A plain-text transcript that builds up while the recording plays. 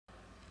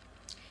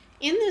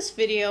In this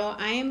video,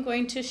 I am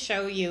going to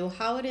show you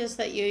how it is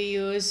that you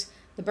use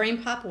the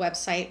BrainPop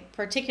website,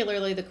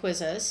 particularly the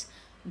quizzes,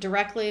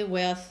 directly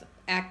with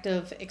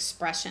active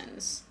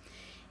expressions.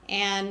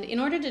 And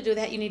in order to do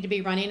that, you need to be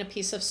running a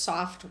piece of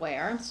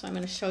software. So I'm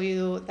going to show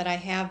you that I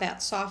have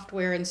that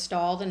software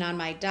installed and on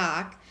my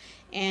dock.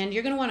 And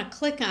you're going to want to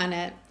click on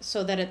it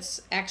so that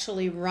it's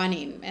actually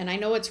running. And I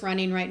know it's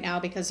running right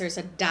now because there's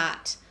a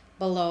dot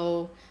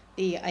below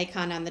the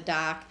icon on the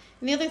dock.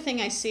 And the other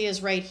thing I see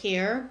is right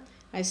here.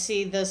 I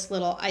see this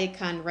little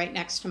icon right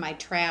next to my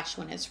trash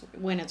when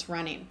it's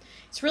running.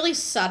 It's really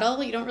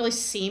subtle. You don't really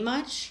see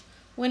much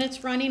when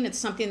it's running. It's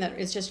something that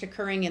is just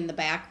occurring in the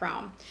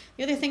background.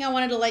 The other thing I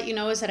wanted to let you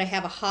know is that I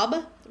have a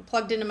hub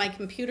plugged into my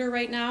computer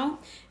right now,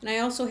 and I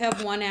also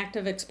have one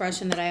active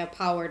expression that I have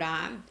powered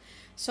on.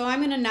 So I'm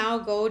going to now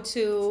go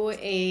to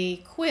a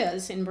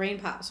quiz in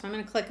BrainPop. So I'm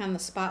going to click on the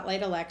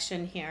Spotlight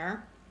election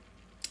here,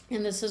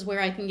 and this is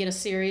where I can get a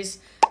series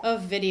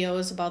of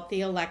videos about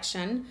the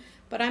election.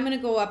 But I'm going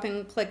to go up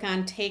and click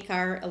on Take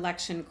Our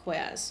Election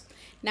Quiz.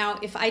 Now,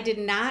 if I did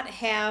not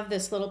have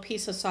this little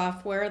piece of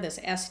software, this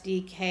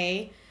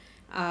SDK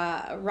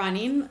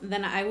running,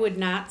 then I would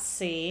not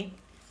see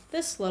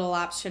this little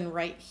option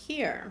right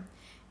here.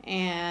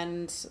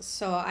 And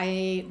so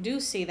I do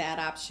see that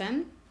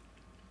option.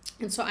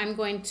 And so I'm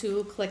going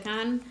to click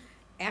on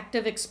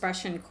Active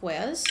Expression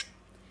Quiz.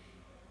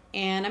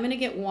 And I'm going to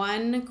get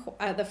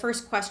the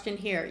first question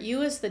here.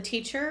 You as the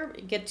teacher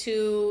get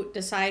to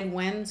decide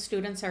when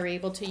students are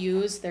able to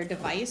use their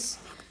device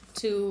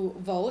to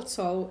vote.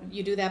 So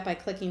you do that by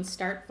clicking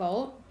Start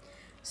Vote.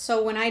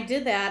 So when I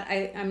did that,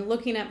 I'm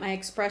looking at my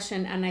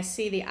expression and I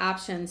see the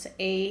options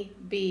A,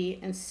 B,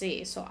 and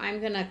C. So I'm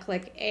going to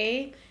click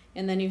A,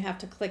 and then you have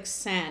to click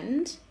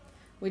Send,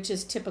 which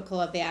is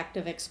typical of the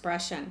active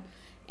expression.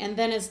 And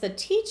then as the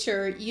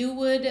teacher, you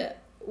would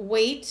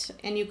wait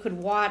and you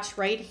could watch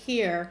right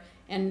here,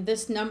 and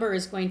this number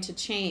is going to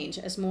change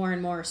as more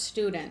and more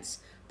students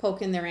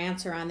poke in their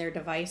answer on their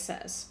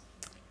devices.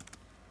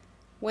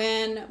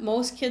 When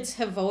most kids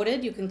have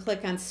voted, you can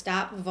click on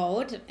Stop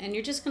Vote, and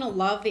you're just going to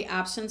love the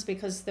options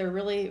because they're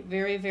really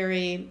very,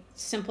 very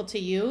simple to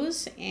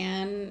use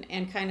and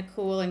kind of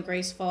cool and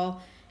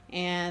graceful,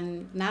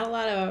 and not a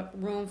lot of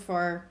room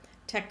for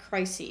tech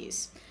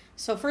crises.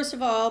 So first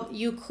of all,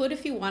 you could,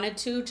 if you wanted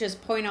to,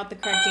 just point out the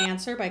correct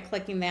answer by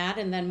clicking that,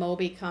 and then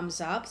Moby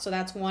comes up. So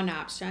that's one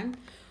option.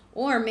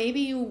 Or maybe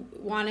you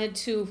wanted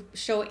to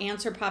show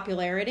answer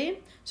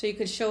popularity. So you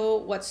could show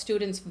what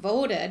students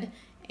voted,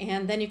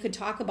 and then you could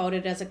talk about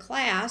it as a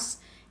class,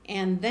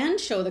 and then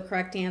show the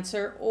correct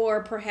answer.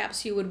 Or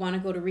perhaps you would want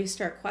to go to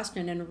Restart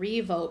Question and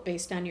re-vote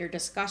based on your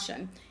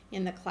discussion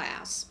in the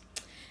class.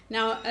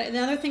 Now,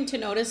 another thing to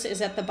notice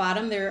is at the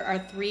bottom there are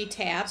 3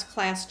 tabs: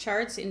 Class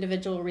Charts,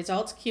 Individual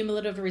Results,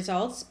 Cumulative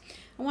Results.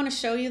 I want to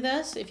show you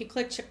this. If you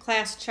click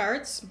Class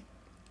Charts,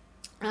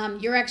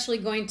 you're actually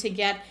going to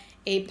get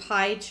a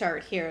pie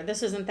chart here.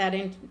 This isn't that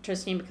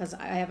interesting because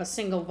I have a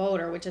single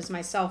voter, which is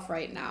myself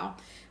right now.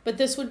 But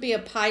this would be a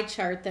pie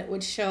chart that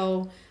would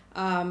show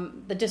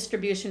the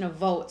distribution of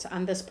votes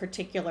on this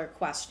particular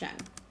question.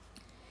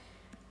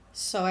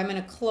 So I'm going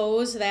to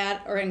close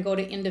that and go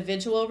to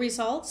individual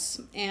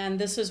results, and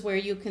this is where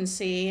you can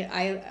see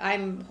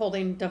I'm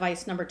holding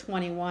device number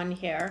 21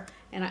 here,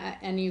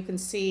 and you can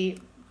see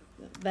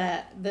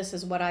that this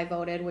is what I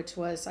voted, which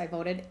was I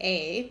voted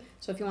A.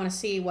 So if you want to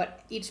see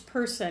what each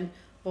person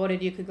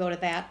voted, you could go to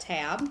that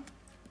tab.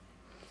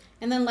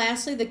 And then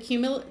lastly, the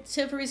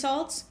cumulative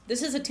results.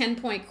 This is a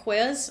 10-point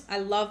quiz. I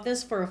love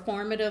this for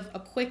a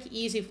quick,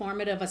 easy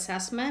formative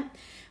assessment.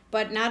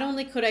 But not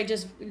only could I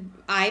just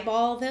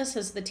eyeball this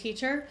as the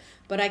teacher,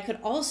 but I could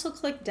also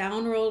click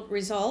download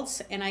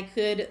results, and I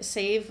could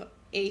save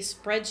a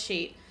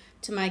spreadsheet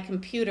to my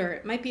computer.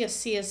 It might be a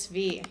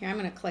CSV. Here, I'm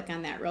going to click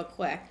on that real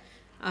quick.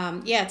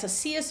 Yeah, it's a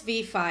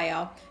CSV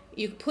file.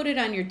 You put it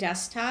on your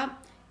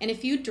desktop, and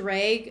if you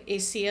drag a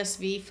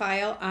CSV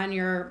file on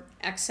your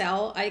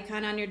Excel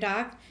icon on your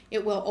dock,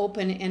 it will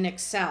open in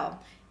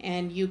Excel,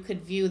 and you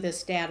could view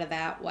this data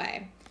that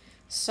way.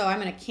 So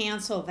I'm going to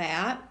cancel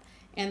that.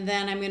 And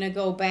then I'm going to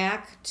go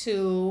back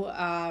to,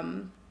 I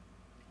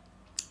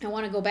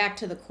want to go back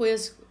to the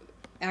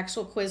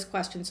actual quiz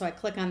question, so I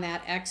click on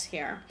that X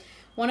here.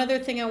 One other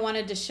thing I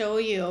wanted to show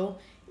you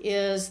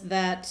is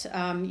that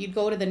you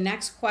go to the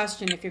next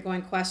question if you're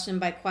going question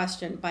by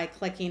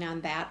clicking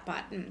on that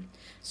button.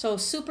 So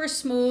super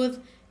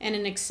smooth and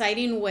an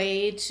exciting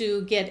way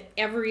to get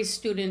every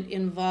student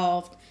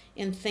involved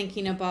in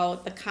thinking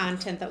about the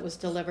content that was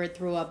delivered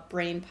through a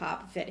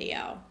BrainPop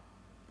video.